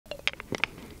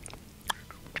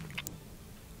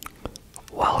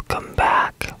Welcome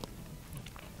back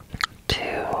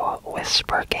to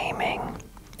Whisper Gaming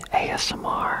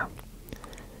ASMR.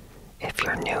 If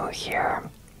you're new here,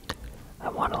 I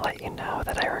want to let you know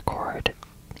that I record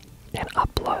and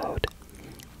upload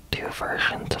 2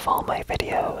 versions of all my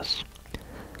videos.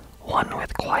 One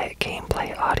with quiet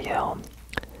gameplay audio,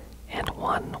 and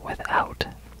one without.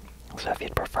 So if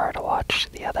you'd prefer to watch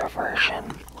the other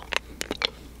version,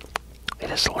 it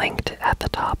is linked at the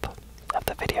top of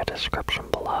the video description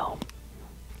below.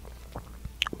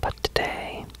 But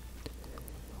today,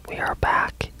 we are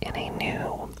back in a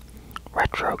new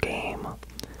retro game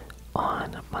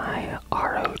on my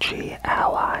ROG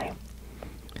Ally.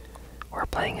 We're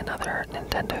playing another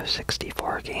Nintendo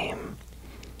 64 game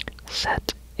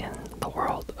set in the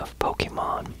world of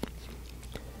Pokemon.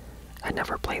 I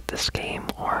never played this game,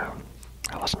 or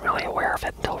I wasn't really aware of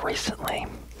it until recently,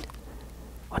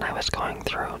 when I was going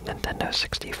through Nintendo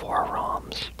 64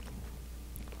 ROMs.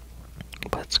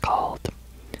 But it's called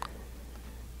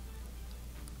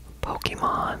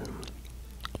Pokemon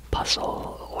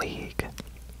Puzzle League,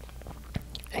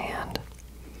 and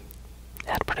it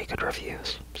had pretty good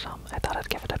reviews, so I thought I'd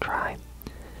give it a try.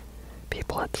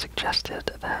 People had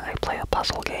suggested that I play a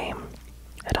puzzle game.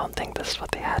 I don't think this is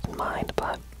what they had in mind,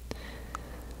 but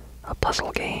a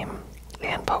puzzle game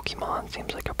and Pokemon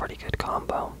seems like a pretty good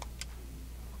combo.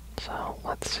 So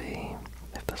let's see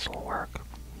if this will work.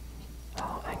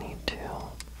 Oh, I need to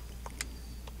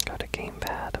go to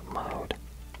gamepad mode.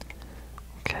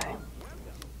 Okay.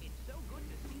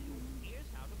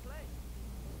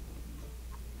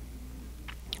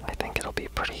 I think it'll be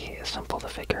pretty simple to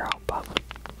figure out, but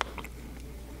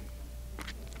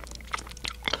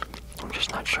I'm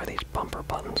just not sure these bumper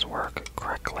buttons work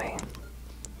correctly.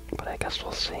 But I guess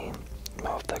we'll see.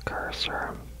 Move the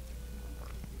cursor.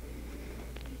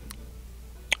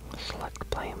 Select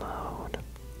play mode.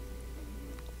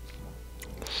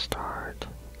 Start.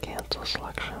 Cancel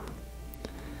selection.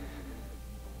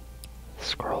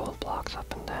 Scroll blocks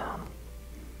up and down.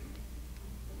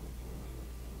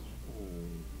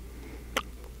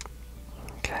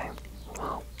 Okay,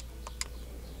 well,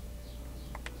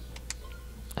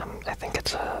 I think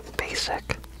it's a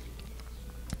basic,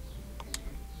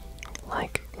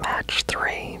 like, match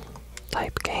 3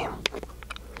 type game.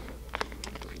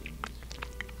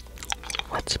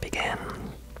 Let's begin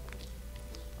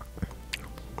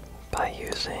by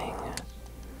using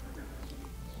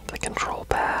the control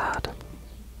pad.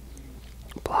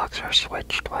 Blocks are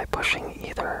switched by pushing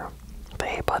either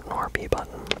the A button or B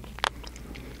button.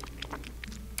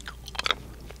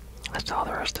 That's all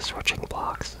there is to switching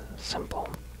blocks. Simple.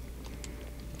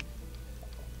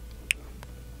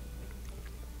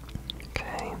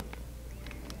 Okay.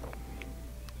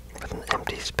 But an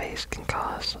empty space can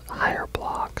cause higher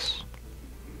blocks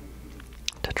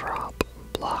to drop.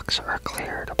 Blocks are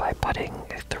cleared by putting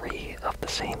 3 of the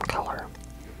same color.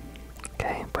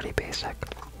 Okay, pretty basic.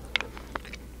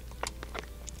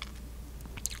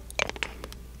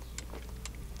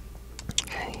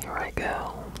 Okay, here I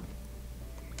go.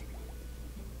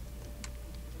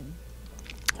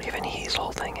 Even he's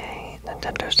holding a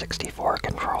Nintendo 64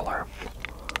 controller.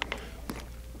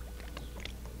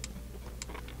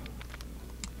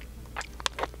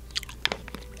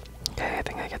 Okay, I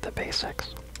think I get the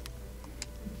basics.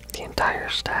 The entire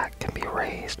stack can be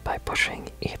raised by pushing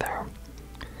either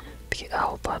the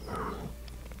L button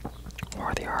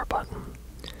or the R button.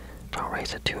 Don't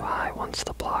raise it too high once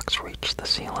the blocks reach the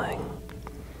ceiling.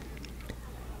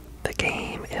 The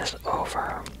game is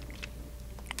over.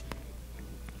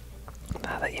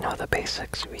 Now that you know the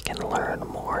basics, we can learn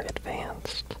more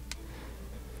advanced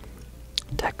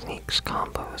techniques,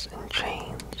 combos, and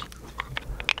chains.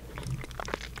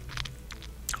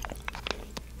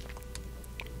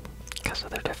 Because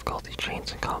of their difficulty,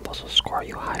 chains and combos will score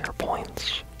you higher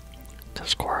points. To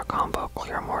score a combo,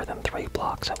 clear more than 3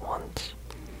 blocks at once.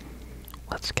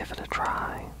 Let's give it a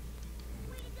try.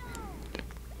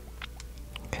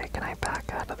 Okay, can I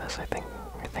back out of this? I think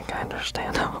I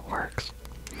understand how it works.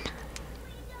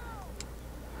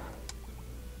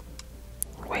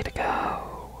 Way to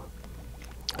go.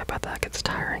 I bet that gets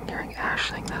tiring hearing Ash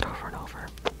sing that over and over.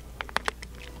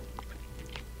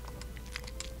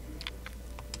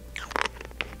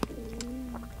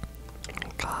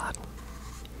 God,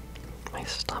 my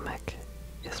stomach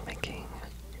is making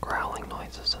growling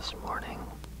noises this morning.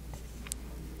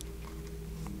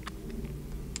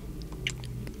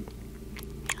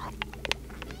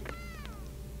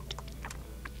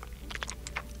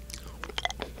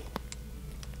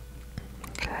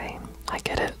 Okay, I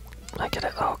get it.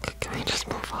 Oh, can we just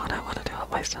move on? I want to do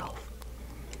it myself.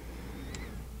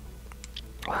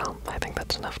 Well, I think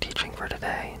that's enough teaching for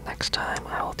today. Next time,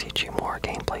 I will teach you more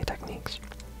gameplay techniques.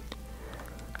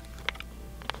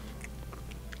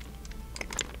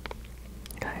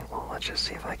 Okay, well, let's just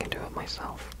see if I can do it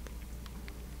myself.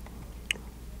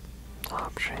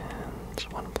 Options,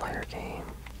 one-player game.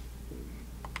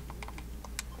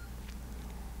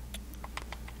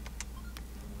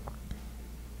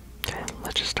 Okay,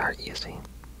 let's just start easy.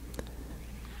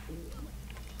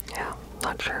 Yeah,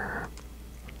 not sure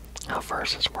how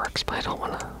versus works, but I don't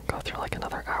want to go through like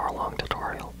another hour-long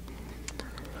tutorial.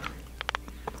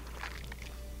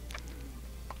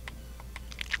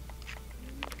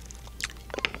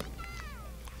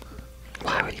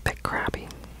 Why would he pick crappy?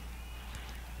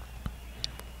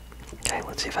 Okay,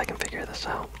 let's see if I can figure this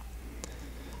out.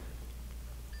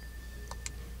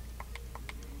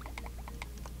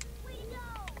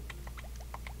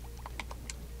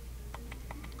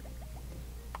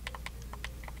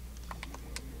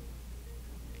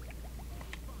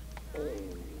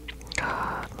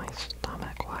 God, my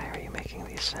stomach, why are you making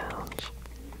these sounds?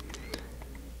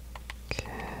 Okay.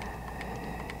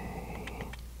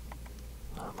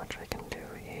 Not much I can do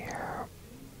here.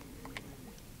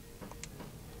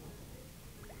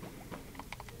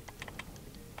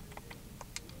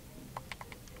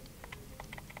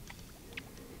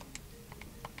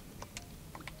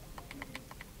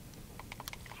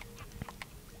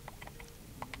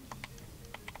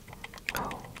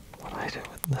 Oh, what do I do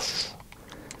with this?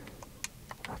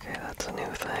 Okay, that's a new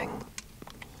thing.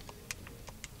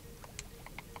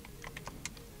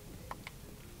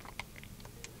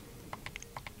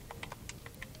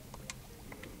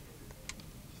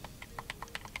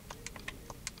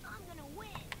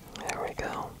 There we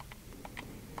go.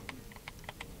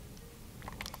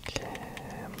 Okay.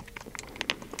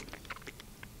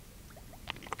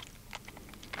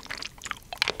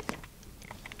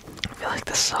 I feel like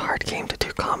this is a hard game to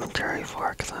do commentary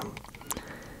for because I'm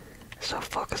so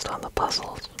focused on the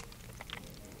puzzles.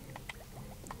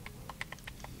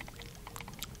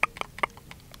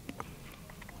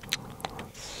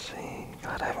 Let's see.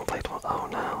 God, I haven't played one. Oh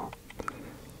no.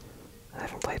 I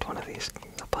haven't played one of these,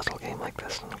 a puzzle game like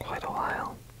this in quite a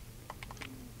while.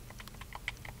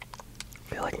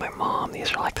 I feel like my mom,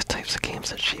 these are like the types of games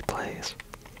that she plays.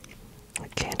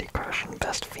 Like Candy Crush and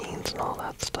Best Fiends and all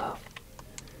that stuff.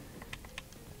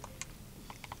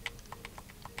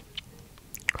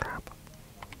 Crap.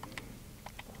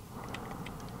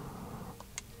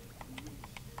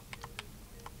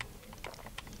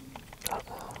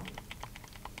 Uh-oh.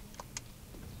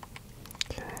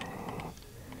 Okay.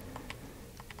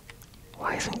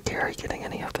 Why isn't Gary getting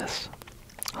any of this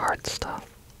hard stuff?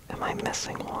 Am I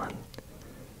missing one?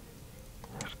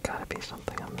 There's gotta be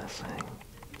something I'm missing.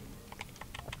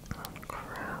 Oh,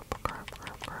 crap, crap,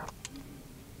 crap, crap.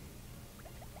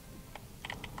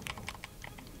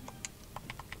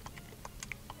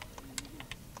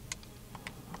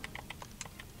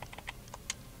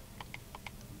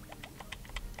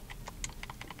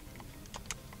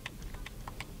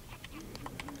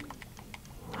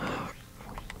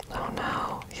 Oh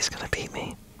no, he's gonna beat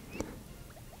me.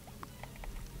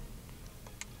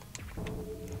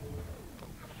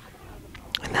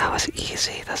 And that was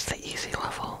easy, that's the easy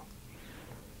level.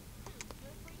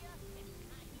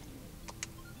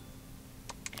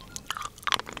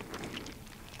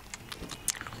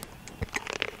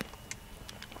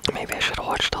 Maybe I should have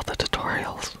watched all the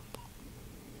tutorials.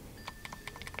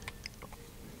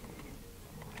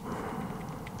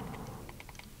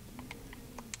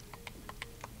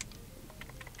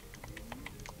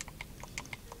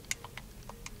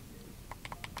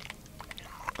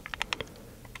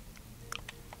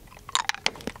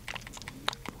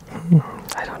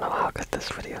 I don't know how good this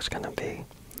video is gonna be.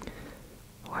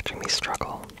 Watching me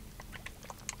struggle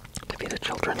to beat a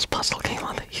children's puzzle game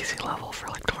on the easy level for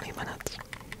like 20 minutes.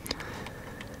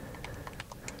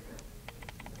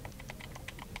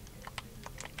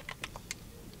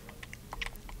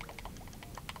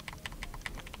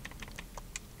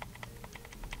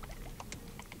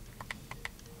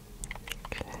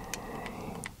 Okay.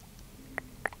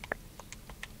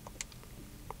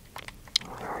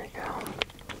 There we go.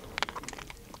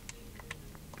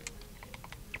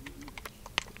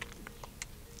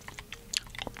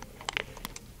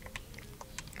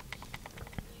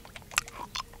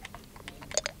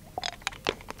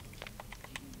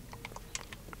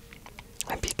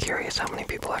 I'd be curious how many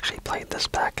people actually played this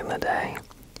back in the day.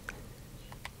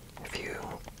 If you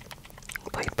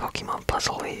played Pokemon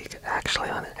Puzzle League actually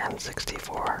on an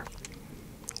N64,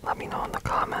 let me know in the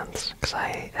comments, because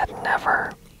I had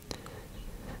never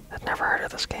heard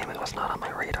of this game. It was not on my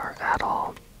radar at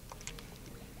all.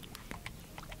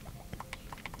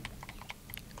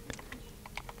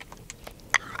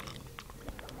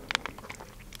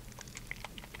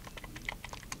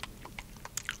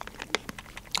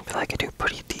 I could do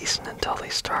pretty decent until they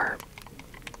start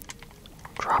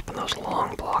dropping those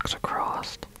long blocks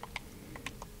across.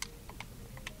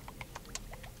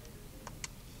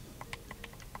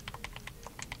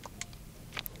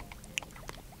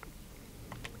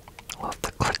 Well, if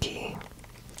the clicky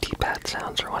D-pad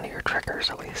sounds are one of your triggers,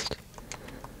 at least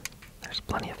there's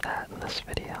plenty of that in this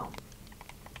video.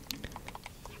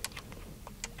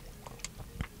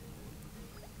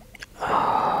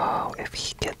 Oh, if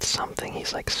he gets something,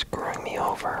 he's like screwing me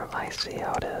over. I see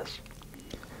how it is.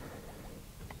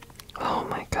 Oh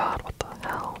my god, what the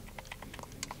hell?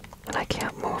 And I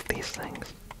can't move these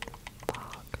things.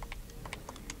 Fuck.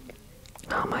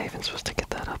 How am I even supposed to get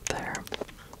that up there?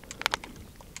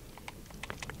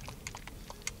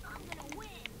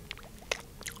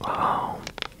 Oh.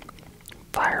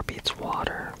 Fire beats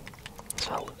water.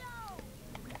 So.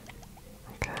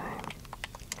 Okay.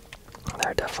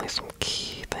 There are definitely some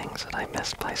key things that I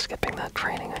missed by skipping that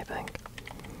training, I think.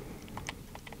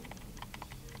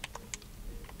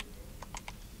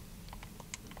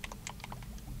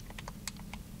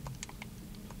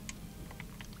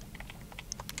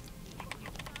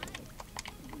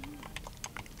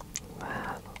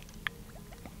 Man.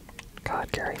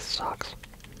 God, Gary sucks.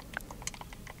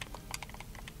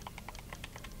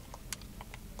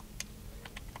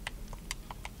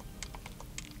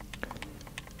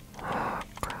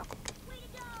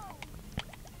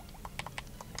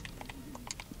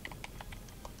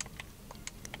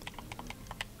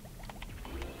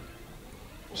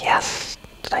 Yes!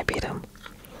 Did I beat him?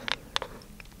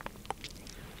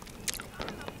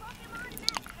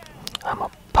 I'm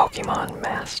a Pokemon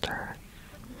master.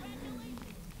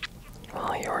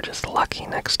 Well, you're just lucky.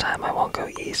 Next time I won't go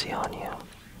easy on you.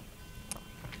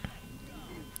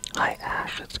 Hi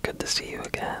Ash, it's good to see you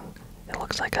again. It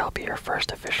looks like I'll be your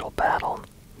first official battle.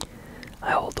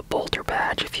 I hold the Boulder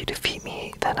badge. If you defeat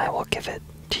me, then I will give it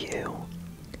to you.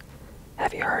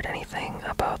 Have you heard anything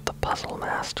about the Puzzle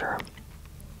Master?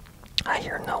 I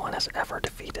hear no one has ever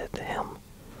defeated him.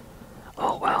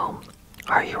 Oh well,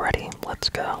 are you ready? Let's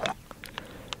go.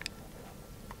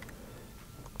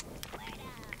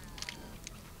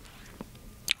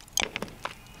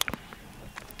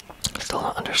 Still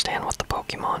don't understand what the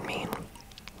Pokemon mean.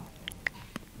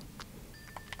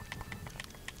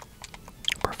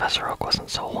 Professor Oak wasn't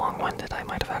so long-winded, I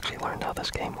might have actually learned how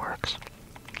this game works.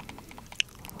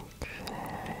 Okay.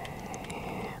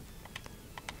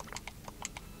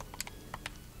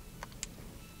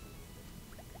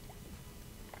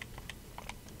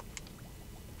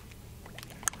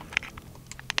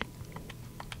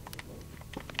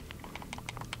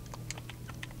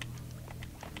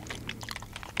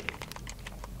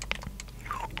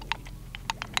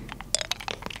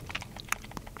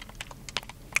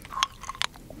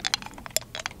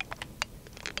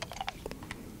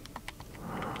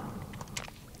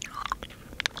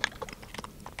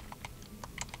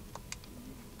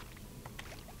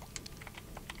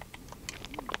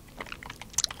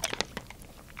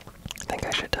 I think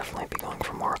I should definitely be going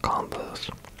for more combos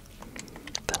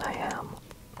than I am.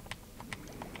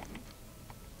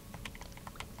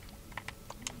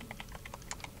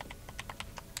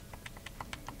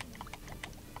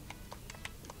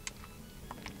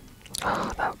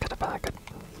 Oh, that could have been a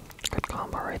good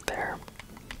combo right there.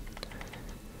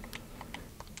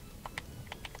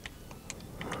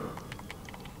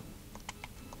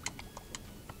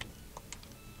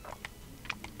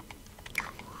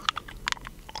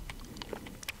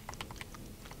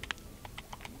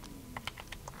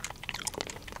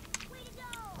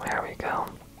 There we go.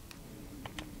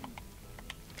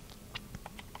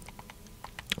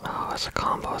 Oh, as a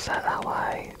combo, is that how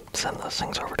I send those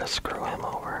things over to screw him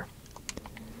over?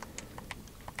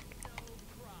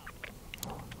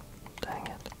 Oh, dang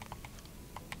it.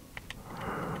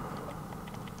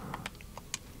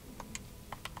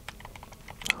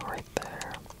 Oh, right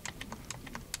there.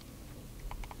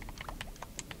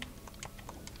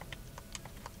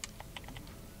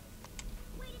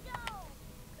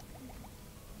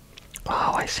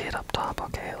 Oh, I see it up top.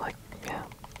 Okay, like, yeah.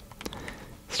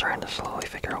 Starting to slowly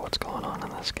figure out what's going on in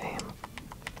this game.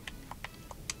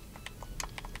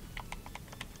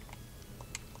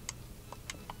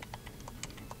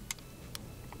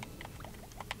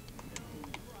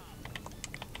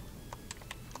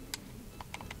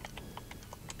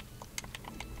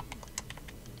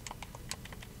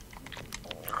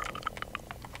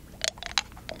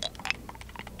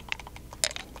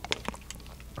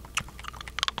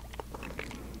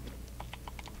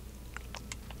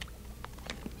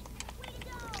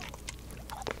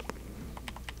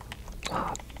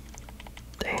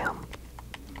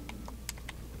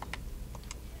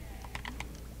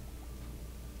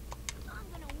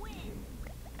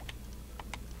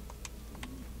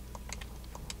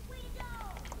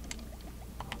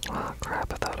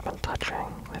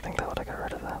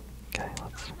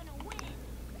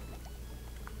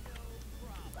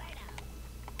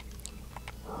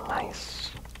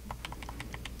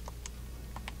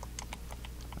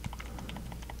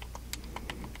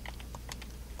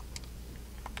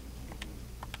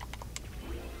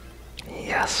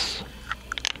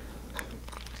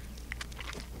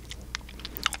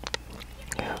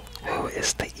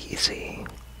 the easy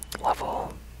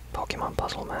level Pokemon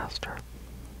Puzzle Master.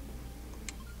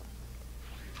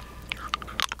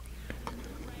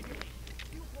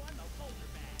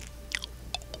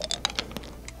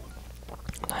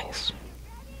 Nice.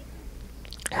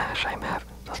 Ash, I'm happy.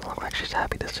 Doesn't look like she's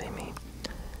happy to see me.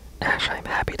 Ash, I'm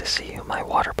happy to see you. My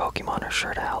water Pokemon are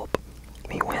sure to help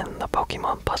me win the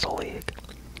Pokemon Puzzle League.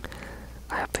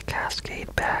 I have the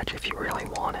Cascade badge if you really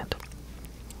want it.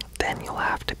 Then you'll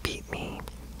have to beat me.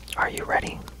 Are you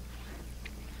ready?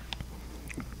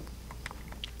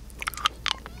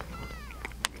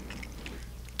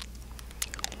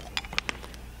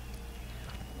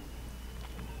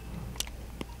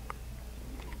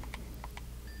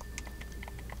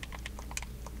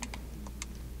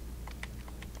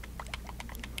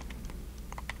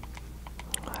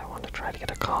 I want to try to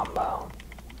get a combo.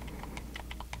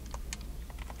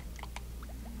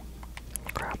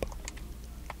 Crap.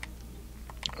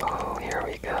 Oh, here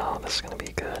we go. This is gonna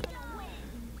be good.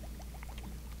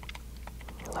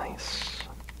 Nice.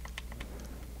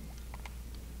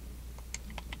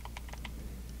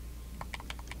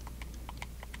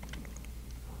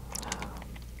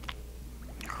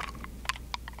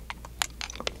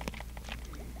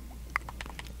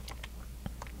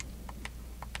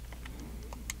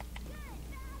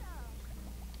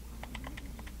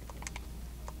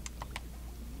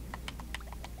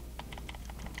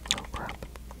 Oh crap.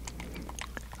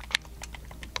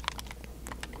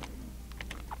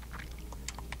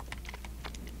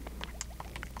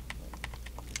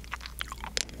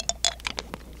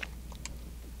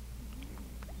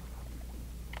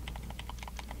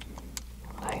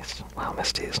 Nice. Wow,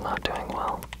 Misty is not doing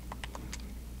well.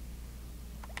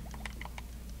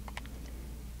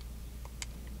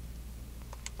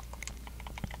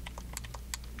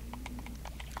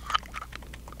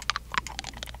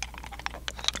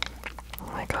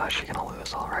 Oh my gosh, you're gonna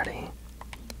lose already.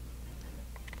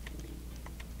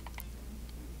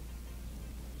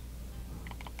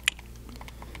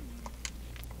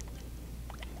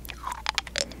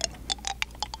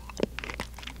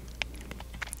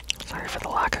 Sorry for the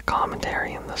lack of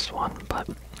commentary in this one, but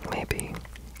maybe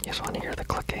you just want to hear the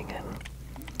clicking and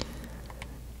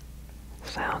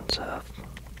sounds of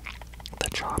the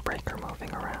jawbreaker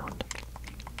moving around.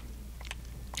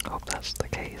 Hope that's the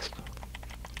case.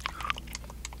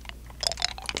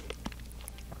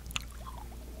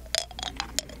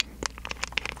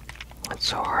 It's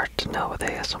so hard to know with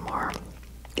ASMR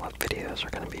what videos are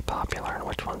going to be popular and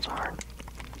which ones aren't.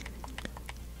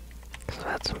 Because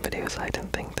I've had some videos I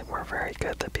didn't think that were very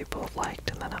good that people have liked,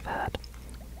 and then I've had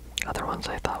other ones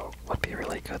I thought would be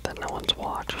really good that no one's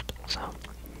watched, so.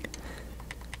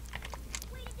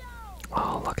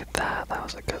 Oh, look at that. That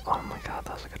was a good, oh my god,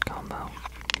 that was a good combo.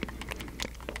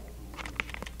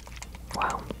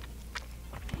 Wow.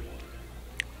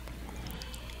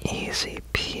 Easy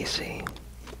peasy.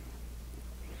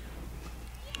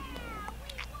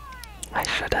 I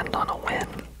should end on a win.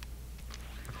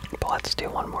 But let's do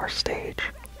one more stage.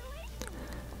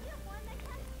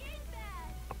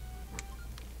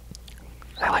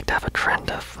 I like to have a trend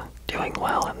of doing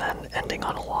well and then ending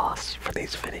on a loss for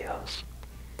these videos.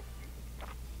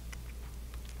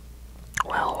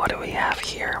 Well, what do we have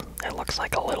here? It looks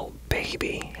like a little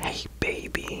baby. Hey,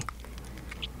 baby.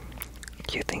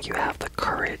 Do you think you have the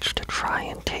courage to try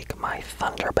and take my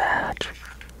Thunder Badge?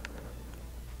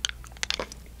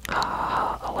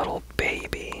 Ah, a little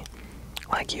baby.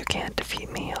 Like you can't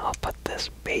defeat me, I'll put this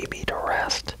baby to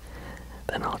rest.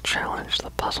 Then I'll challenge the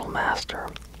Puzzle Master.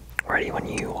 Ready when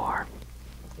you are.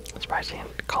 I'm surprised he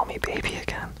didn't call me baby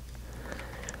again.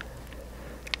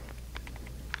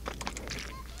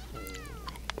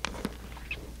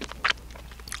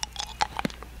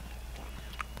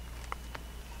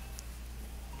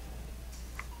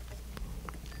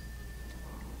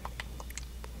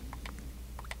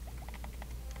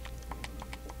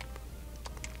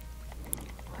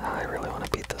 I really want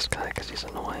to beat this guy because he's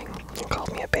annoying. He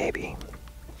called me a baby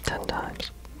 10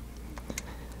 times.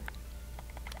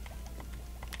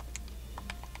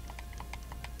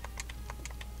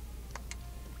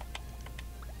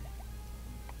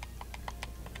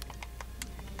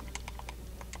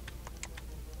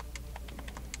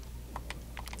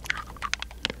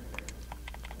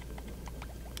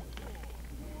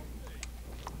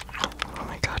 Oh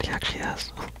my god, he actually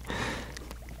has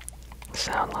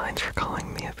sound lines for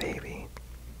calling me a baby.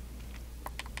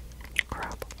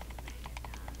 Crap.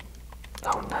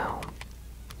 Oh no.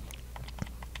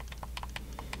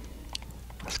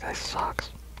 This guy sucks.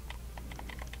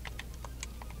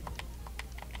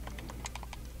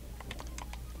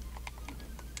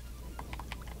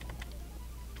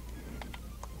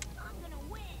 I'm gonna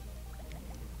win.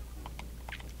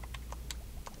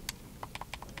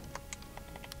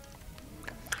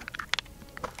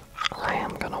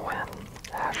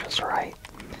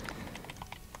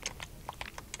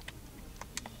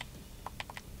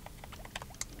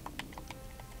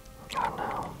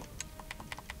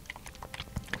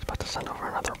 send over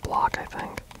another block, I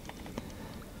think.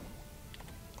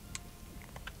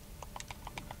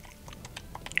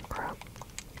 Crap.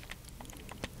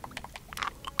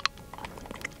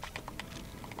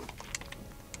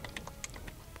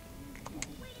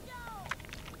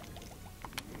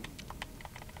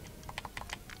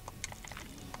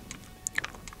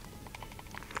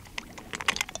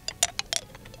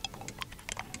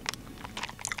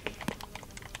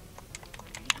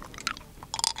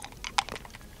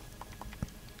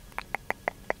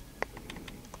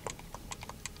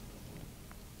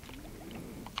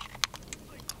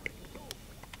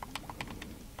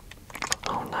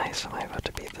 Oh, nice. Am I about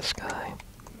to beat this guy?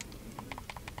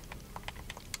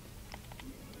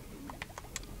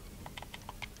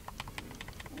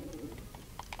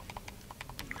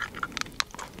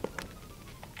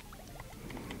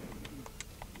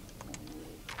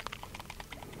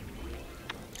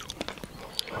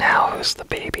 Now who's the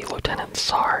baby, Lieutenant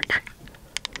Sarge?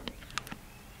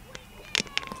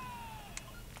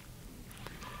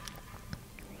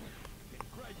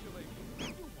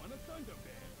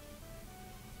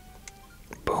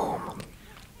 Boom.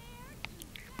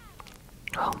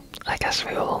 Well, I guess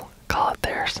we will call it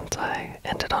there since I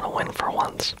ended on a win for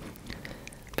once.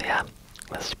 But yeah,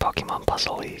 this is Pokemon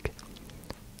Puzzle League.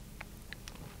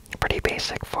 Pretty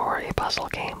basic for a puzzle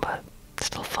game, but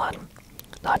still fun.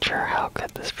 Not sure how good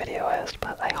this video is,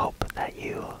 but I hope that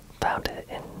you found it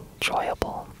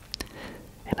enjoyable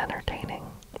and entertaining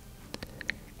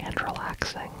and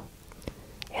relaxing.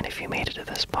 And if you made it to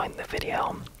this point in the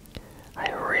video, I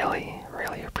really,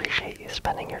 really appreciate you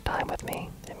spending your time with me.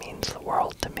 It means the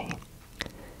world to me.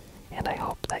 And I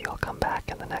hope that you'll come back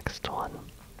in the next one.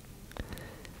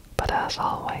 But as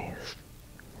always,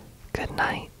 good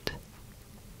night.